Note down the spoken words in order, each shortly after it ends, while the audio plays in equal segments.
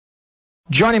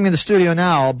Joining me in the studio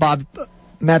now, Bob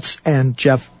Metz and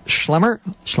Jeff Schlemmer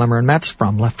and Metz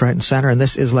from Left, Right, and Center, and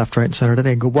this is Left, Right, and Center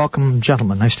today. Good welcome,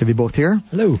 gentlemen. Nice to have you both here.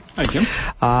 Hello. Hi, Jim.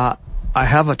 I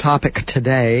have a topic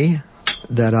today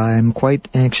that I'm quite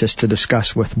anxious to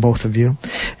discuss with both of you.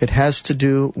 It has to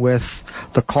do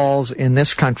with the calls in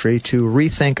this country to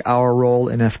rethink our role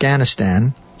in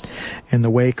Afghanistan in the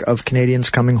wake of Canadians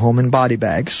coming home in body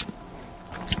bags.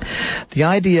 The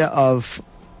idea of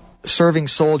serving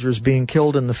soldiers being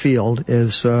killed in the field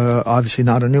is obviously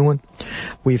not a new one.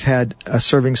 We've had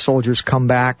serving soldiers come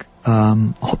back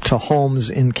to homes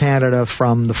in Canada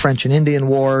from the French and Indian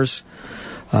Wars,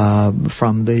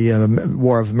 from the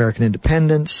War of American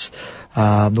Independence,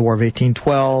 the War of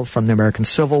 1812, from the American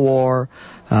Civil War,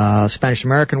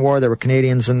 Spanish-American War. There were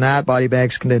Canadians in that. Body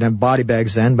bags, they didn't have body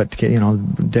bags then, but,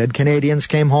 dead Canadians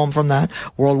came home from that.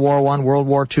 World War I, World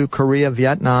War II, Korea,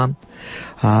 Vietnam.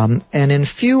 And in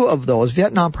few of those,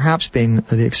 Vietnam perhaps being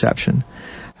the exception,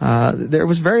 there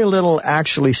was very little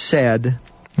actually said.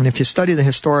 And if you study the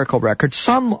historical record,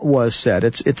 some was said.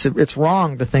 It's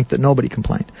wrong to think that nobody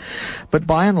complained. But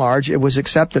by and large, it was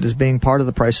accepted as being part of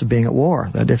the price of being at war.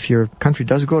 That if your country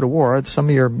does go to war, some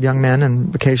of your young men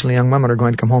and occasionally young women are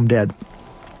going to come home dead.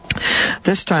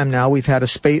 This time now, we've had a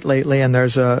spate lately, and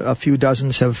there's a few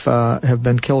dozens have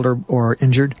been killed or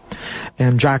injured.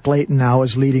 And Jack Layton now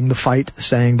is leading the fight,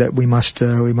 saying that we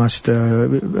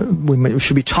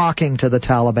should be talking to the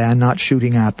Taliban, not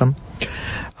shooting at them.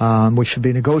 We should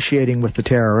be negotiating with the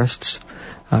terrorists,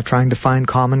 trying to find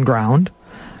common ground.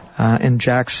 And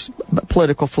Jack's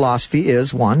political philosophy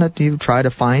is one that you try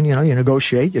to find, you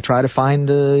negotiate, you try to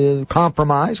find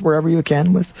compromise wherever you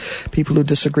can with people who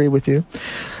disagree with you.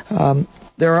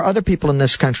 There are other people in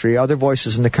this country, other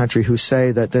voices in the country, who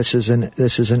say that this is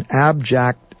an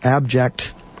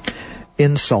abject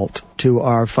insult to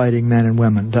our fighting men and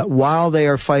women. That while they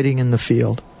are fighting in the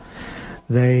field,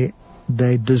 they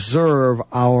deserve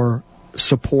our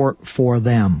support for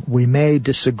them. We may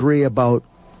disagree about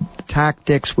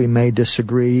tactics, we may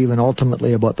disagree even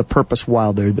ultimately about the purpose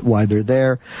why they're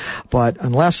there, but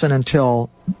unless and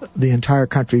until the entire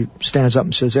country stands up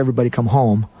and says everybody come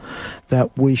home,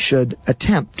 that we should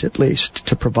attempt at least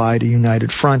to provide a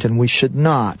united front, and we should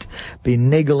not be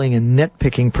niggling and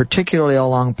nitpicking, particularly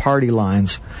along party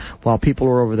lines, while people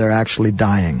are over there actually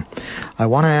dying. I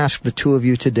want to ask the two of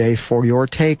you today for your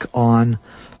take on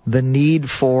the need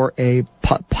for yet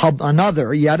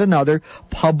another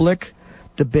public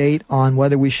debate on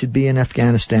whether we should be in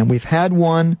Afghanistan. We've had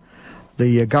one.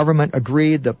 The government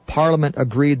agreed, the parliament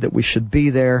agreed that we should be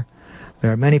there.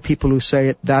 There are many people who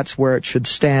say that's where it should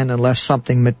stand unless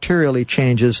something materially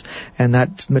changes, and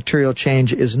that material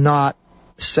change is not,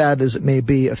 sad as it may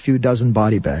be, a few dozen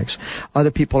body bags.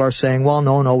 Other people are saying, well,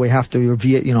 no, we have to,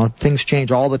 things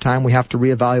change all the time, we have to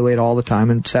reevaluate all the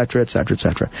time, et cetera, et cetera, et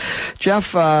cetera.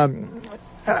 Jeff,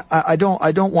 I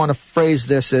don't want to phrase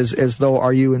this as though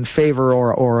are you in favor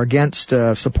or against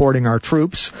supporting our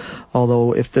troops,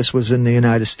 although if this was in the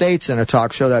United States in a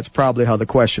talk show, that's probably how the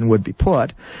question would be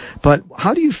put. But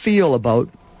how do you feel about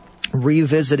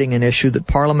revisiting an issue that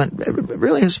Parliament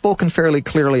really has spoken fairly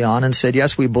clearly on and said,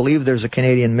 yes, we believe there's a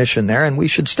Canadian mission there and we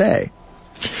should stay?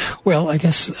 Well, I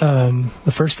guess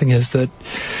the first thing is that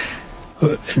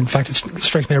in fact, it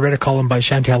strikes me, I read a column by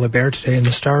Chantal Hébert today in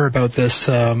the Star about this.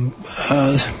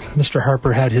 Mr.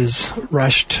 Harper had his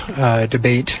rushed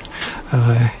debate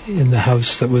in the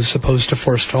House that was supposed to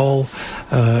forestall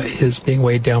his being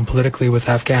weighed down politically with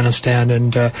Afghanistan.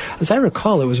 And as I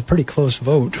recall, it was a pretty close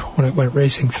vote when it went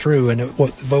racing through. And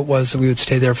what the vote was that we would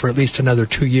stay there for at least another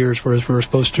 2 years, whereas we were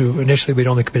supposed to, initially we'd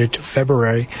only committed to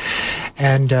February.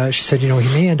 And she said, he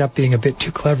may end up being a bit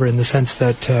too clever in the sense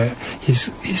that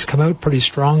he's come out pretty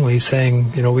strongly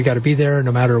saying, we got to be there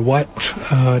no matter what.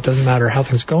 It doesn't matter how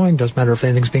things are going, doesn't matter if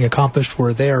anything's being accomplished,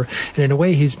 we're there. And in a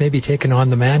way, he's maybe taken on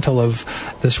the mantle of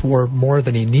this war more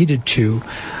than he needed to.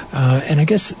 And I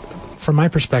guess from my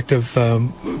perspective,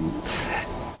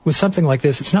 with something like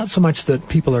this, it's not so much that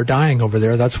people are dying over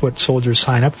there. That's what soldiers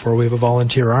sign up for. We have a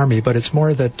volunteer army. But it's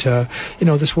more that,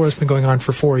 this war has been going on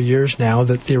for 4 years now,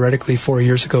 that theoretically 4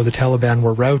 years ago the Taliban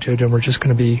were routed and were just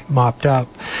going to be mopped up.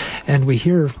 And we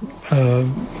hear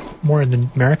more in the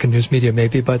American news media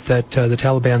maybe, but that the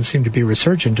Taliban seem to be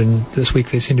resurgent, and this week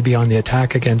they seem to be on the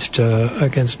attack against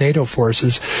NATO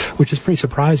forces, which is pretty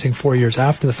surprising 4 years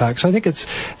after the fact. So I think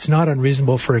it's not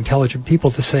unreasonable for intelligent people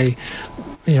to say,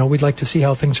 we'd like to see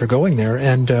how things are going there,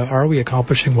 and are we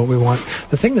accomplishing what we want?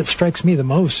 The thing that strikes me the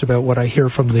most about what I hear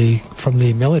from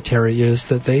the military is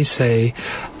that they say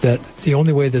that the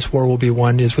only way this war will be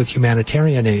won is with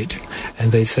humanitarian aid.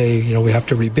 And they say, we have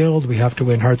to rebuild, we have to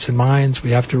win hearts and minds,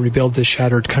 we have to rebuild this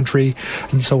shattered country,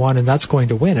 and so on, and that's going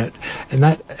to win it. And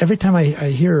that every time I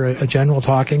hear a general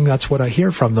talking, that's what I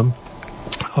hear from them,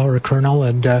 or a colonel,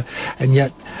 and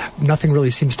yet nothing really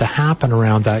seems to happen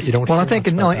around that. You don't. Well, I think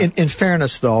in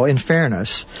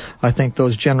fairness, I think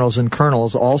those generals and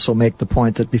colonels also make the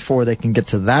point that before they can get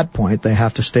to that point, they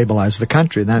have to stabilize the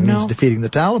country. That means defeating the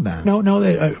Taliban.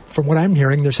 No. From what I'm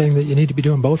hearing, they're saying that you need to be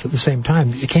doing both at the same time.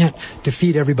 You can't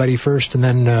defeat everybody first and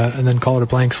then call it a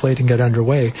blank slate and get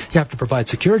underway. You have to provide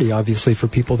security, obviously, for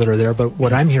people that are there. But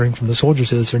what I'm hearing from the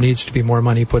soldiers is there needs to be more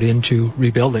money put into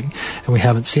rebuilding, and we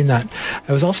haven't seen that.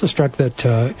 I was also struck that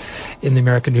in the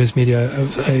American news media,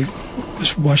 I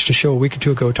watched a show a week or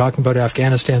two ago talking about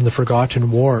Afghanistan, the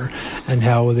forgotten war, and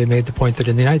how they made the point that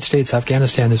in the United States,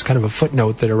 Afghanistan is kind of a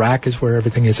footnote, that Iraq is where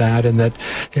everything is at, and that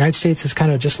the United States has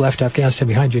kind of just left Afghanistan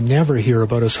behind. You never hear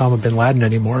about Osama bin Laden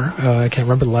anymore. I can't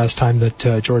remember the last time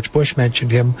that George Bush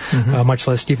mentioned him, much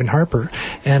less Stephen Harper.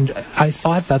 And I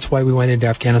thought that's why we went into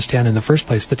Afghanistan in the first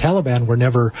place. The Taliban were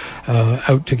never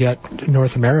out to get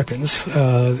North Americans.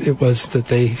 It was that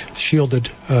they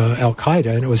shielded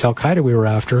Al-Qaeda, and it was Al-Qaeda we were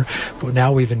after. But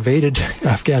now we've invaded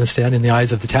Afghanistan in the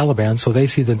eyes of the Taliban, so they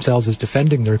see themselves as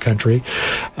defending their country.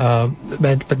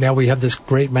 But now we have this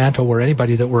great mantle where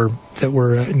anybody that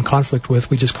we're in conflict with,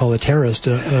 we just call a terrorist,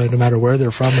 no matter where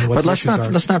they're from and what. But let's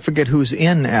not forget who's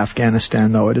in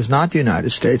Afghanistan, though. It is not the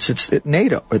United States. It's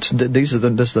NATO. This is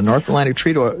the North Atlantic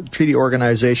Treaty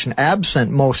Organization,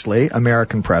 absent mostly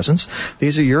American presence.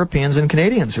 These are Europeans and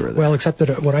Canadians who are there. Well, except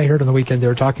that what I heard on the weekend, they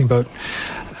were talking about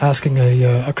asking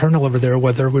a colonel over there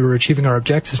whether we were achieving our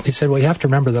objectives, and he said, well, you have to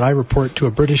remember that I report to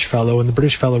a British fellow, and the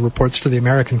British fellow reports to the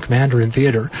American commander in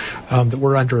theater, that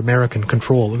we're under American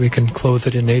control. We can clothe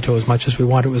it in NATO as much as we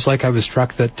want. It was like I was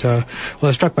struck that, I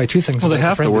was struck by two things. Well, they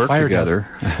have to work together.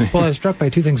 Well, I was struck by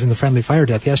two things in the friendly fire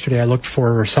death. Yesterday I looked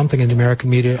for something in the American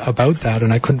media about that,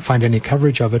 and I couldn't find any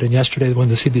coverage of it. And yesterday when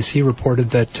the CBC reported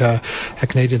that a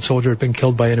Canadian soldier had been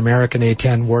killed by an American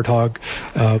A-10 Warthog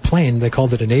plane, they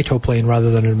called it a NATO plane rather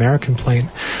than an American plane.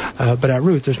 But at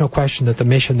root, there's no question that the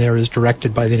mission there is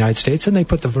directed by the United States, and they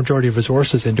put the majority of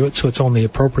resources into it, so it's only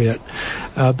appropriate.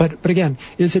 But again,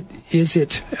 is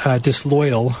it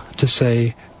disloyal to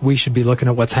say we should be looking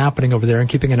at what's happening over there and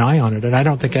keeping an eye on it? And I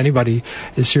don't think anybody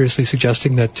is seriously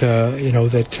suggesting that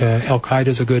that Al-Qaeda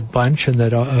is a good bunch and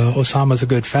that Osama's a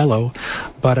good fellow.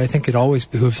 But I think it always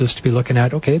behooves us to be looking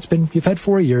at, okay, you've had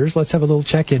 4 years. Let's have a little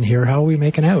check in here. How are we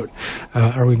making out?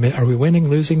 Are we winning,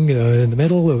 losing, in the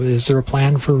middle? Is there a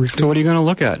plan for? So what are you going to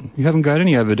look at? You haven't got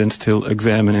any evidence to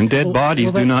examine, and dead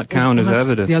bodies do not count as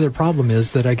evidence. The other problem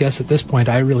is that I guess at this point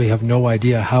I really have no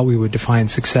idea how we would define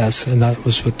success, and that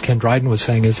was what Ken Dryden was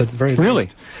saying. Is at the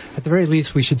very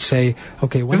least we should say,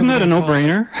 okay, isn't that a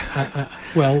no-brainer?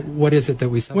 Well, what is it that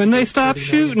we? When they stop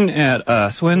shooting at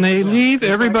us, when they leave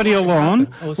everybody alone,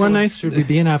 should we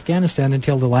be in Afghanistan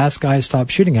until the last guy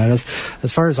stops shooting at us?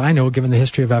 As far as I know, given the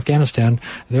history of Afghanistan,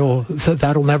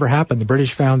 that'll never happen. The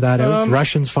British found that out. The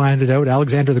Russians found it out.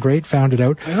 Alexander the Great found it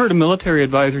out. I heard a military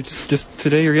advisor just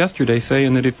today or yesterday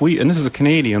saying that and this is a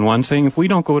Canadian one, saying if we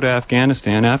don't go to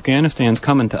Afghanistan, Afghanistan's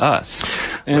coming to us.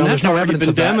 And that's no evidence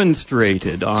been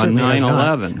demonstrated on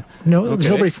 9/11. No, there's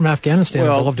nobody from Afghanistan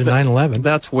involved in 9/11.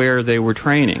 That's where they were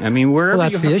training. I mean, wherever. Well,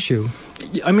 that's the issue.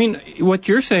 I mean, what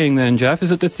you're saying then, Jeff, is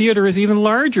that the theater is even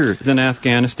larger than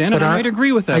Afghanistan, and I might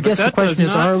agree with that. I guess the question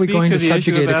is, are we going to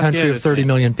subjugate a country of 30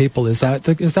 million people? Is that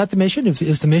the mission?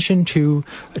 Is the mission to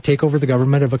take over the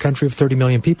government of a country of 30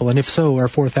 million people? And if so, are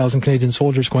 4,000 Canadian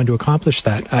soldiers going to accomplish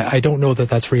that? I don't know that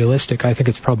that's realistic. I think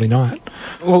it's probably not.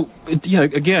 Well, yeah,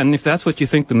 again, if that's what you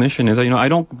think the mission is, I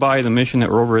don't buy the mission that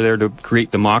we're over there to create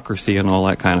democracy and all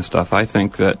that kind of stuff. I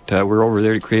think that we're over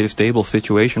there to create a stable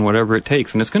situation, whatever it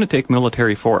takes, and it's going to take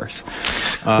military force.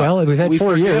 Well, we've had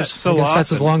 4 years. I guess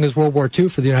that's as long as World War II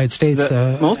for the United States.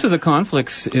 Most of the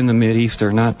conflicts in the Mideast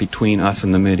are not between us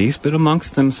and the Mideast, but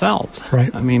amongst themselves.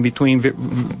 Right. I mean, between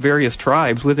various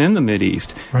tribes within the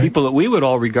Mideast. Right. People that we would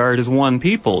all regard as one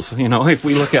peoples, if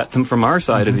we look at them from our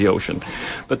side of the ocean.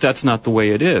 But that's not the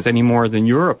way it is, any more than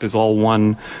Europe is all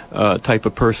one type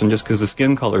of person just because the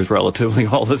skin color is relatively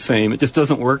all the same. It just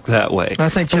doesn't work that way. I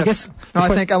think, Jeff, I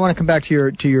want to come back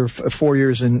to your 4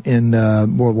 years in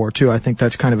in World War II. I think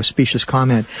that's kind of a specious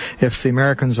comment. If the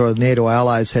Americans or the NATO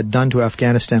allies had done to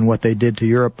Afghanistan what they did to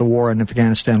Europe, the war in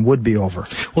Afghanistan would be over.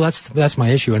 Well, that's my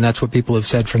issue, and that's what people have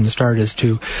said from the start as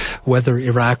to whether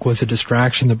Iraq was a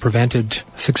distraction that prevented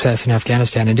success in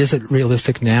Afghanistan. And is it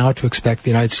realistic now to expect the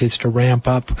United States to ramp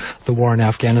up the war in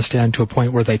Afghanistan to a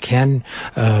point where they can,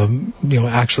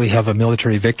 actually have a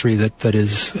military victory that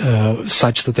is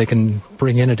such that they can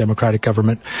bring in a democratic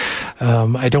government?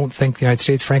 I don't think the United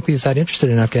States, frankly, is that interested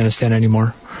in Afghanistan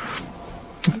anymore.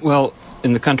 Well,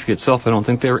 in the country itself, I don't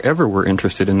think they ever were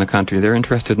interested in the country. They're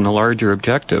interested in a larger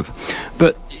objective.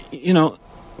 But,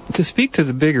 to speak to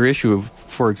the bigger issue of,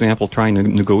 for example, trying to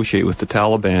negotiate with the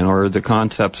Taliban or the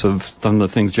concepts of some of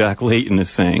the things Jack Layton is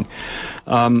saying,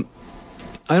 I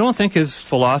don't think his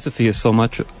philosophy is so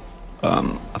much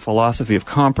a philosophy of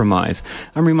compromise.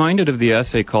 I'm reminded of the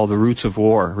essay called The Roots of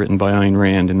War, written by Ayn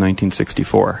Rand in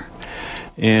 1964.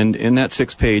 And in that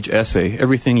 6-page essay,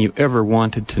 everything you ever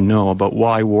wanted to know about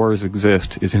why wars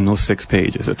exist is in those 6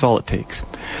 pages. That's all it takes.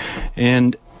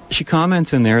 And she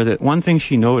comments in there that one thing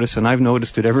she noticed, and I've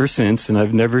noticed it ever since, and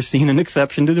I've never seen an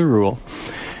exception to the rule,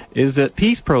 is that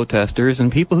peace protesters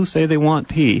and people who say they want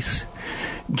peace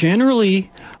generally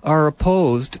are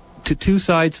opposed to two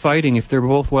sides fighting if they're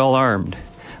both well armed.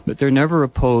 But they're never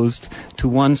opposed to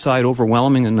one side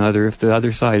overwhelming another if the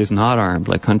other side is not armed,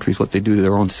 like countries, what they do to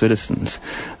their own citizens,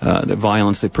 the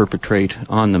violence they perpetrate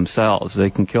on themselves. They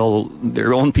can kill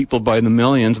their own people by the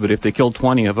millions, but if they kill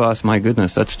 20 of us, my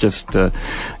goodness, that's just,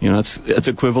 it's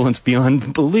equivalence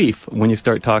beyond belief when you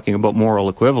start talking about moral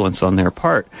equivalence on their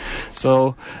part.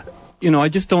 So, I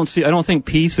just don't think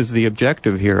peace is the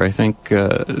objective here. I think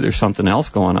there's something else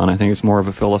going on. I think it's more of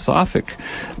a philosophic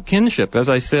kinship. As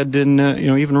I said I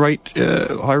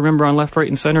remember on Left, Right,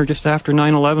 and Center just after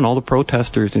 9/11, all the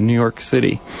protesters in New York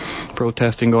City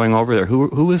protesting, going over there.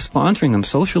 Who was sponsoring them?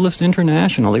 Socialist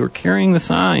International. They were carrying the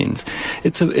signs.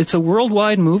 It's a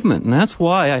worldwide movement, and that's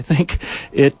why I think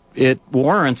it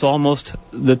warrants almost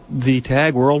the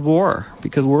tag World War,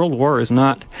 because World War is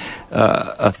not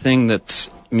a thing that's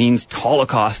means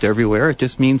Holocaust everywhere. It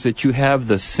just means that you have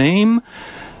the same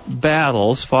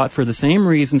battles fought for the same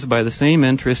reasons by the same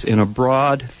interests in a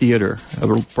broad theater, a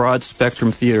broad spectrum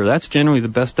theater. That's generally the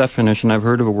best definition I've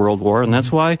heard of a world war, and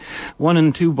that's why 1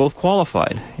 and 2 both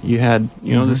qualified. You had,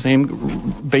 the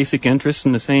same basic interests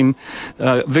and the same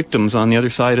victims on the other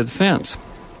side of the fence.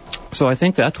 So I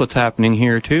think that's what's happening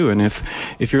here too. And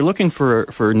if you're looking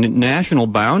for national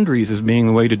boundaries as being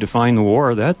the way to define the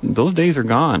war, those days are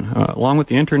gone, along with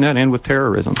the internet and with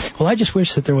terrorism. Well, I just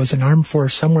wish that there was an armed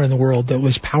force somewhere in the world that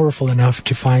was powerful enough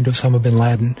to find Osama bin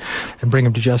Laden and bring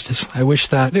him to justice. I wish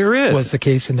that was the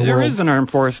case in the world. There is an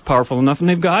armed force powerful enough, and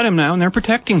they've got him now, and they're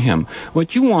protecting him.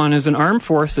 What you want is an armed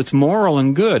force that's moral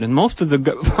and good, and most of the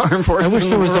armed forces. I wish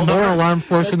there was a moral armed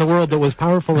force in the world that was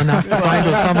powerful enough to find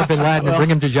Osama bin Laden and bring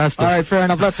him to justice. All right, fair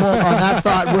enough. Let's hold on that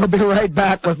thought. We'll be right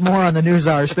back with more on the News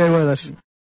Hour. Stay with us.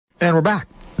 And we're back.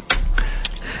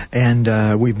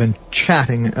 And we've been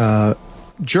chatting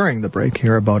during the break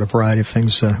here about a variety of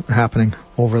things happening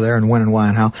over there and when and why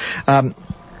and how.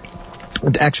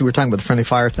 Actually, we were talking about the friendly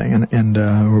fire thing and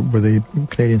where the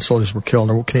Canadian soldiers were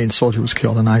killed, or a Canadian soldier was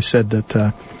killed. And I said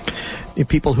that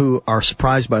people who are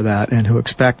surprised by that and who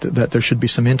expect that there should be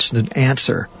some instant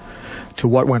answer to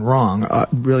what went wrong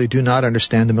really do not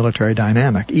understand the military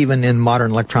dynamic, even in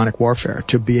modern electronic warfare.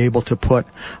 To be able to put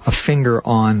a finger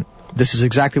on this is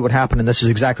exactly what happened and this is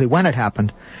exactly when it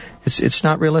happened, it's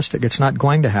not realistic. It's not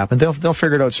going to happen. They'll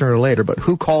figure it out sooner or later. But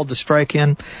who called the strike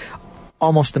in?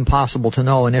 Almost impossible to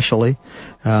know initially.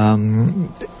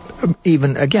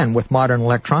 Even again with modern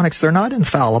electronics, they're not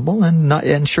infallible,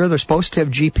 and sure they're supposed to have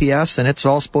GPS, and it's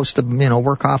all supposed to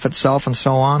work off itself and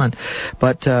so on.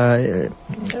 But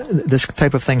this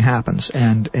type of thing happens,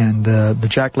 and the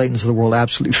Jack Laytons of the world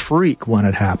absolutely freak when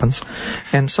it happens,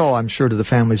 and so I'm sure to the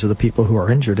families of the people who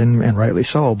are injured, and rightly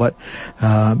so. But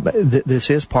this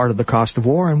is part of the cost of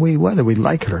war, and whether we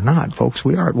like it or not, folks,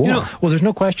 we are at war. Well, there's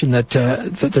no question that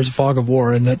there's a fog of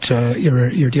war, and that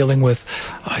you're dealing with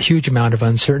a huge amount of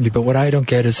uncertainty. But what I don't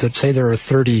get is that, say there are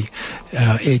 30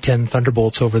 A-10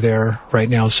 Thunderbolts over there right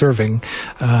now serving.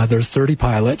 There's 30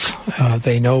 pilots.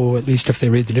 They know, at least if they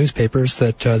read the newspapers,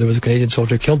 that there was a Canadian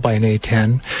soldier killed by an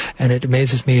A-10, And it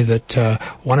amazes me that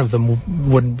one of them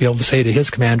wouldn't be able to say to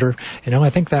his commander, I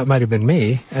think that might have been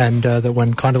me, and that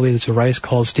when Condoleezza Rice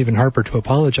calls Stephen Harper to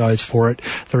apologize for it,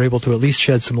 they're able to at least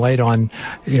shed some light on,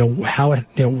 how it,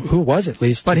 who was at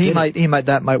least. But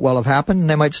that might well have happened, and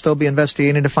they might still be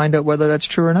investigating to find out whether that's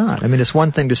true or not. I mean, it's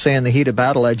one thing to say in the heat of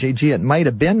battle, gee, it might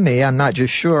have been me. I'm not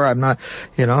just sure. I'm not,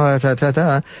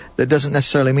 That doesn't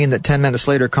necessarily mean that 10 minutes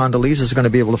later, Condoleezza is going to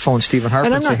be able to phone Stephen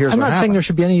Harper and say, here's what happened. I'm not saying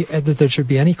there should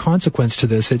be any consequence to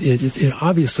this.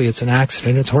 Obviously, it's an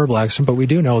accident. It's a horrible accident, but we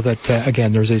do know that,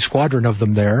 again, there's a squadron of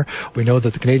them there. We know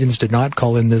that the Canadians did not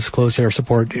call in this close air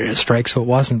support strike, so it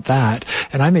wasn't that.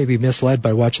 And I may be misled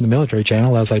by watching the military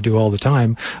channel, as I do all the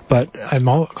time, but I'm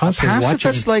constantly watching. A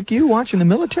pacifist like you watching the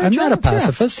military channel? I'm not a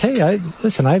pacifist. Hey,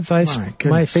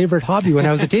 my favorite hobby when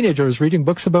I was a teenager was reading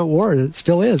books about war. It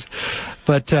still is.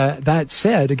 But that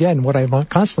said, again, what I'm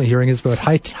constantly hearing is about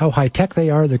how high-tech they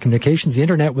are, their communications. The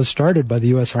Internet was started by the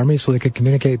U.S. Army so they could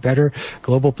communicate better,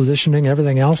 global positioning,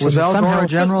 everything else. Was Al Gore a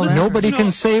general? Nobody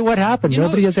can say what happened.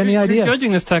 Nobody has any idea. You're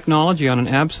judging this technology on an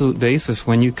absolute basis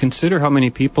when you consider how many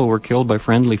people were killed by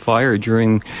friendly fire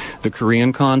during the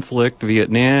Korean conflict,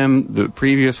 Vietnam, the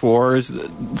previous wars.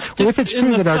 Well, if it's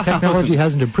true that our technology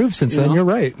hasn't improved since then, you're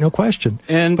right, no question.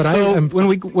 But so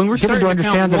when we're starting to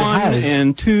understand 1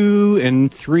 and 2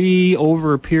 and 3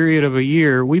 over a period of a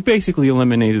year, we basically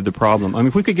eliminated the problem. I mean,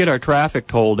 if we could get our traffic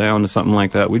toll down to something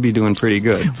like that, we'd be doing pretty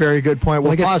good. Very good point.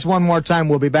 We'll pause one more time.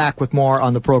 We'll be back with more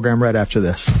on the program right after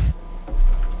this.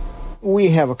 We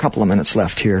have a couple of minutes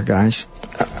left here, guys.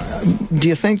 Do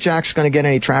you think Jack's going to get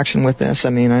any traction with this? I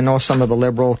mean, I know some of the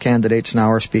Liberal candidates now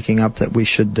are speaking up that we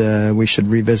should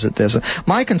revisit this.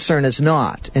 My concern is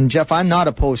not, and Jeff, I'm not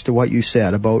opposed to what you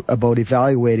said about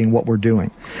evaluating what we're doing.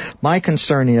 My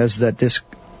concern is that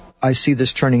I see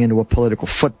this turning into a political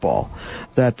football,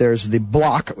 that there's the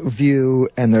Bloc view,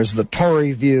 and there's the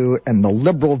Tory view, and the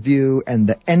Liberal view, and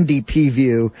the NDP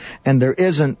view, and there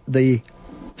isn't the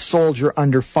soldier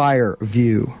under fire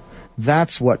view.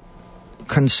 That's what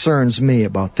concerns me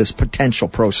about this potential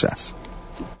process.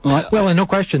 Well, and no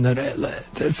question that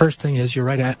the first thing is, you're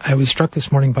right. I was struck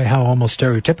this morning by how almost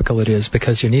stereotypical it is,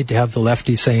 because you need to have the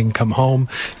lefty saying "come home,"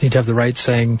 you need to have the right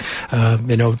saying,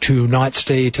 to not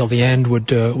stay till the end would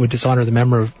dishonor the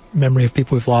memory of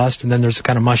people we've lost, and then there's a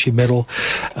kind of mushy middle,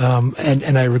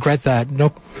 and I regret that.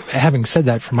 No, having said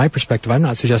that, from my perspective, I'm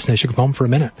not suggesting they should come home for a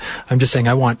minute. I'm just saying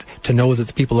I want to know that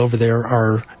the people over there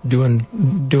are doing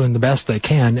the best they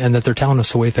can, and that they're telling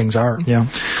us the way things are. Yeah,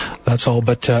 that's all.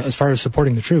 But as far as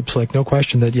supporting the troops, no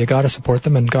question that you got to support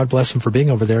them, and God bless them for being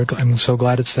over there. I'm so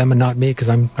glad it's them and not me, because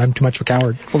I'm too much of a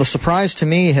coward. Well, the surprise to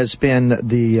me has been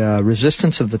the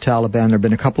resistance of the Taliban. There have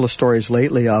been a couple of stories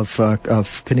lately of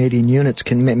Canadian units,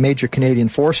 major Canadian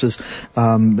forces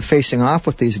facing off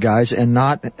with these guys and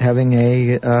not having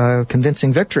a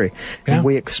convincing victory. Yeah. And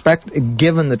we expect,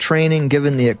 given the training,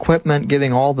 given the equipment,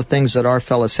 given all the things that our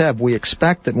fellas have, we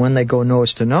expect that when they go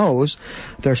nose to nose,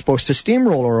 they're supposed to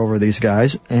steamroller over these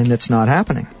guys, and it's not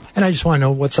happening. And I just want to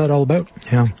know, what's that all about?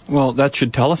 Yeah. Well, that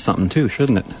should tell us something too,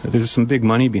 shouldn't it? There's some big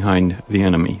money behind the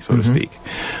enemy, so to speak.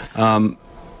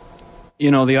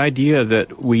 The idea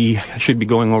that we should be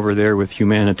going over there with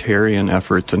humanitarian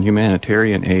efforts and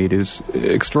humanitarian aid is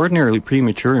extraordinarily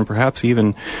premature and perhaps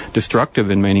even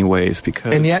destructive in many ways.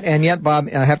 Because and yet, Bob,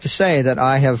 I have to say that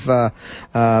I have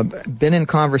been in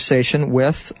conversation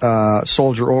with a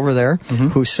soldier over there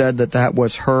who said that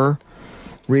was her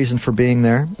reason for being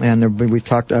there, and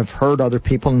I've heard other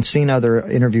people and seen other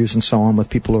interviews and so on with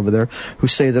people over there who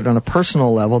say that on a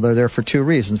personal level they're there for two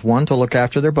reasons. One, to look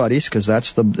after their buddies, because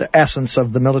that's the essence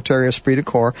of the military esprit de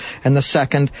corps, and the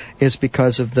second is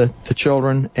because of the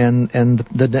children and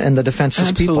the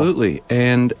defenseless people. Absolutely.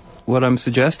 And what I'm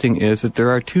suggesting is that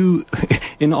there are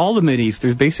in all the Mideast,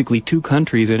 there's basically two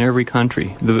countries in every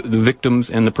country, the victims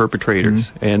and the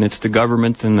perpetrators. And it's the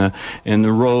governments and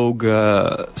the rogue,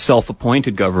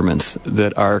 self-appointed governments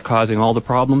that are causing all the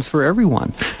problems for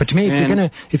everyone. But to me,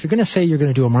 if you're gonna say you're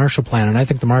gonna do a Marshall Plan, and I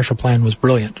think the Marshall Plan was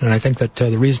brilliant, and I think that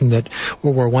the reason that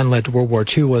World War I led to World War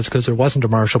II was because there wasn't a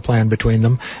Marshall Plan between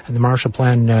them, and the Marshall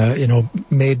Plan,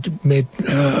 made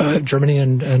Germany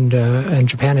and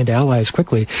Japan into allies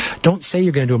quickly. Don't say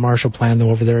you're going to do a Marshall Plan,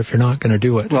 though, over there if you're not going to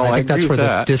do it. Well, I think that's where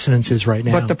the dissonance is right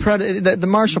now. But the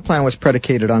Marshall Plan was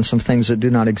predicated on some things that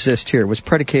do not exist here. It was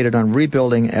predicated on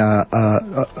rebuilding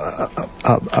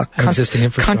existing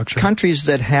infrastructure. Countries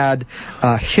that had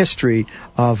a history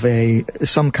of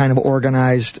some kind of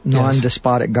organized,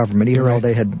 non-despotic government, even though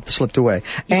they had slipped away.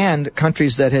 And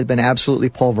countries that had been absolutely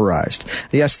pulverized.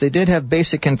 Yes, they did have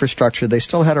basic infrastructure. They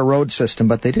still had a road system,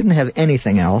 but they didn't have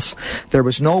anything else. There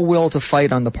was no will to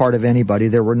fight on the part part of anybody.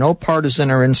 There were no partisan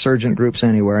or insurgent groups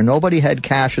anywhere. Nobody had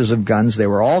caches of guns. They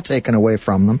were all taken away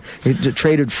from them. They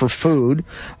traded for food.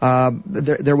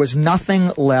 There was nothing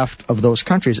left of those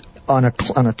countries. On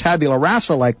a tabula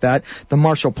rasa like that, the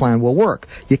Marshall Plan will work.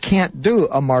 You can't do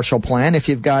a Marshall Plan if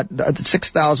you've got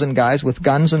 6,000 guys with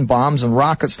guns and bombs and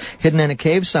rockets hidden in a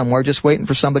cave somewhere just waiting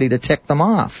for somebody to tick them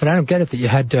off. But I don't get it that you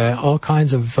had all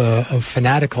kinds of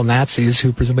fanatical Nazis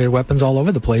who presumably had weapons all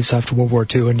over the place after World War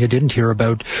II, and you didn't hear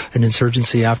about an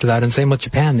insurgency after that. And same with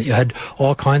Japan, that you had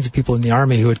all kinds of people in the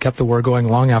army who had kept the war going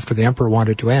long after the emperor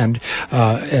wanted to end,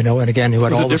 and again, who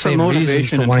had all the same reasons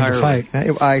for wanting to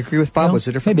fight. I agree with Bob. It was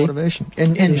a different motivation.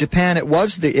 In Japan, it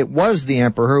was the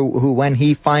emperor who, when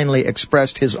he finally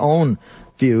expressed his own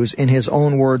views in his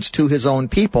own words to his own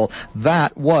people,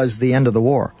 that was the end of the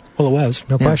war. Well, it was,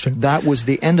 no question. That was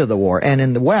the end of the war. And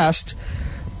in the West,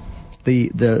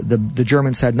 the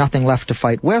Germans had nothing left to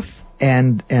fight with.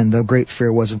 And the great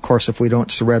fear was, of course, if we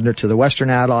don't surrender to the Western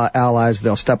allies,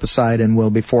 they'll step aside and we'll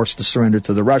be forced to surrender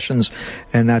to the Russians,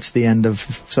 and that's the end of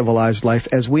civilized life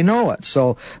as we know it.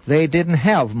 So they didn't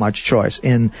have much choice.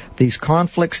 In these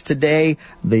conflicts today,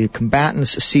 the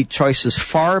combatants see choices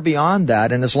far beyond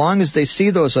that, and as long as they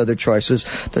see those other choices,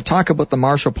 to talk about the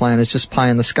Marshall Plan is just pie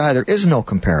in the sky. There is no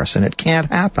comparison. It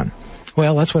can't happen.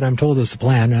 Well, that's what I'm told is the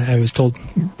plan. I was told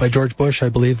by George Bush, I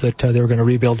believe, that they were going to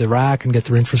rebuild Iraq and get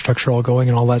their infrastructure all going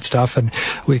and all that stuff. And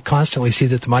we constantly see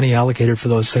that the money allocated for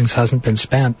those things hasn't been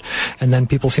spent. And then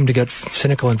people seem to get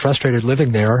cynical and frustrated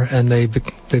living there, and they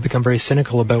become very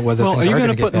cynical about whether things are going to get better. Well, are you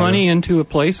going to put money into a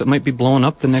place that might be blown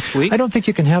up the next week? I don't think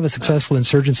you can have a successful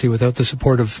insurgency without the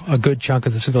support of a good chunk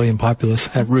of the civilian populace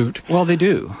at root. Well, they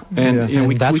do. And,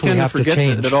 we tend to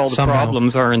forget that all the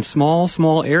problems are in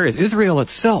small areas. Israel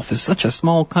itself is such a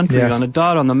small country on a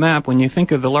dot on the map. When you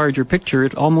think of the larger picture,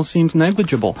 it almost seems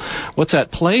negligible. What's at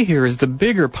play here is the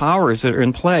bigger powers that are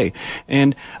in play.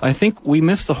 And I think we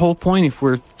miss the whole point if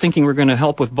we're thinking we're going to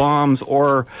help with bombs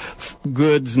or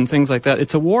goods and things like that.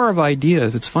 It's a war of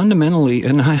ideas. It's fundamentally,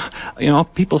 and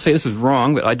people say this is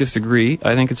wrong, but I disagree.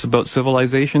 I think it's about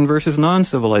civilization versus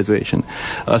non-civilization.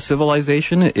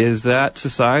 Civilization is that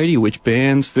society which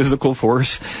bans physical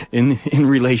force in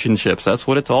relationships. That's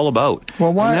what it's all about.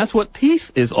 Well, why? And that's what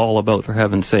peace is all about, for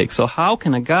heaven's sake. So how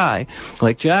can a guy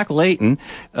like Jack Layton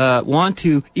want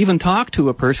to even talk to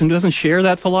a person who doesn't share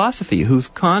that philosophy, whose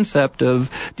concept of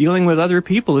dealing with other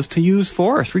people is to use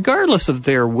force, regardless of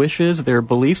their wishes, their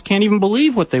beliefs, can't even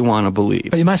believe what they want to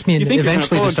believe? But you must mean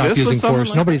eventually to stop using force.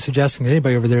 Like Nobody's suggesting that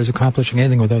anybody over there is accomplishing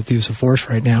anything without the use of force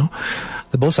right now.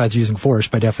 Both sides are using force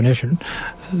by definition,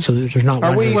 so there's not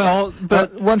one. Well,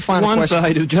 but one final question. One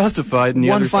side is justified, and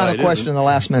the other side One final question in the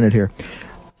last minute here.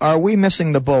 Are we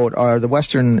missing the boat? Are the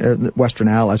Western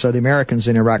allies, are the Americans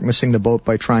in Iraq missing the boat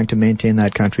by trying to maintain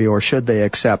that country, or should they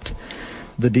accept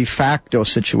the de facto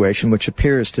situation, which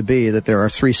appears to be that there are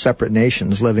three separate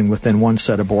nations living within one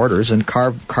set of borders, and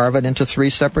carve it into three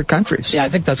separate countries? Yeah, I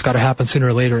think that's got to happen sooner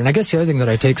or later. And I guess the other thing that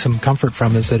I take some comfort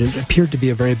from is that it appeared to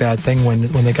be a very bad thing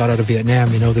when they got out of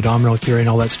Vietnam, the domino theory and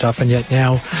all that stuff. And yet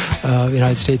now, the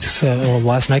United States, the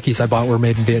last Nikes I bought were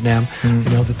made in Vietnam.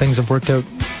 The things have worked out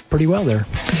pretty well there.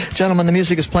 Gentlemen, the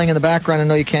music is playing in the background. I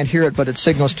know you can't hear it, but it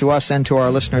signals to us and to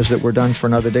our listeners that we're done for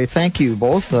another day. Thank you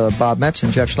both, Bob Metz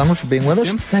and Jeff Schlemmer, for being with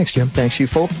us. Jim. Thanks, Jim. Thanks to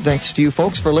you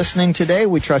folks for listening today.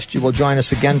 We trust you will join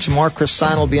us again tomorrow. Chris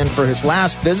Stein will be in for his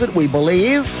last visit, we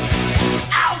believe.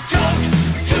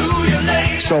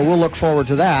 So we'll look forward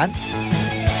to that.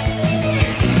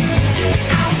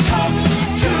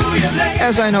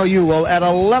 As I know you will, at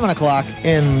 11 o'clock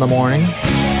in the morning.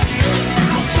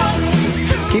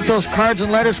 Keep those cards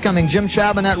and letters coming. Jim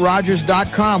Chapman at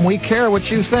Rogers.com. We care what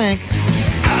you think.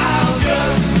 I'll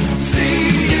just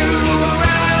see you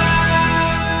around.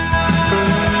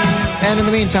 And in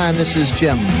the meantime, this is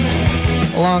Jim,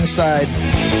 alongside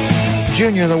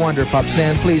Junior the Wonder Pup,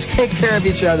 saying please take care of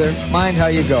each other, mind how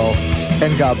you go,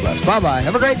 and God bless. Bye-bye.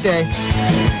 Have a great day.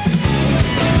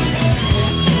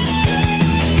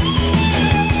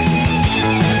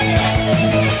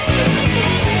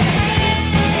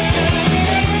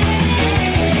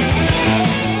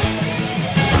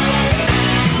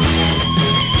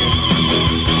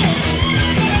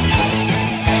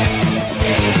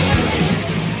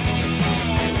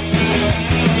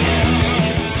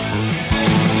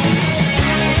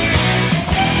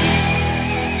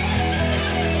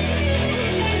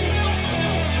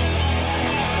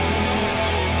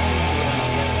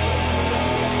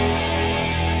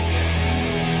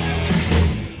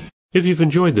 If you've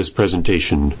enjoyed this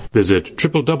presentation, visit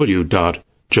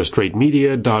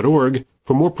www.justraightmedia.org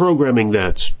for more programming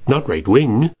that's not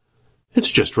right-wing.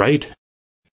 It's just right.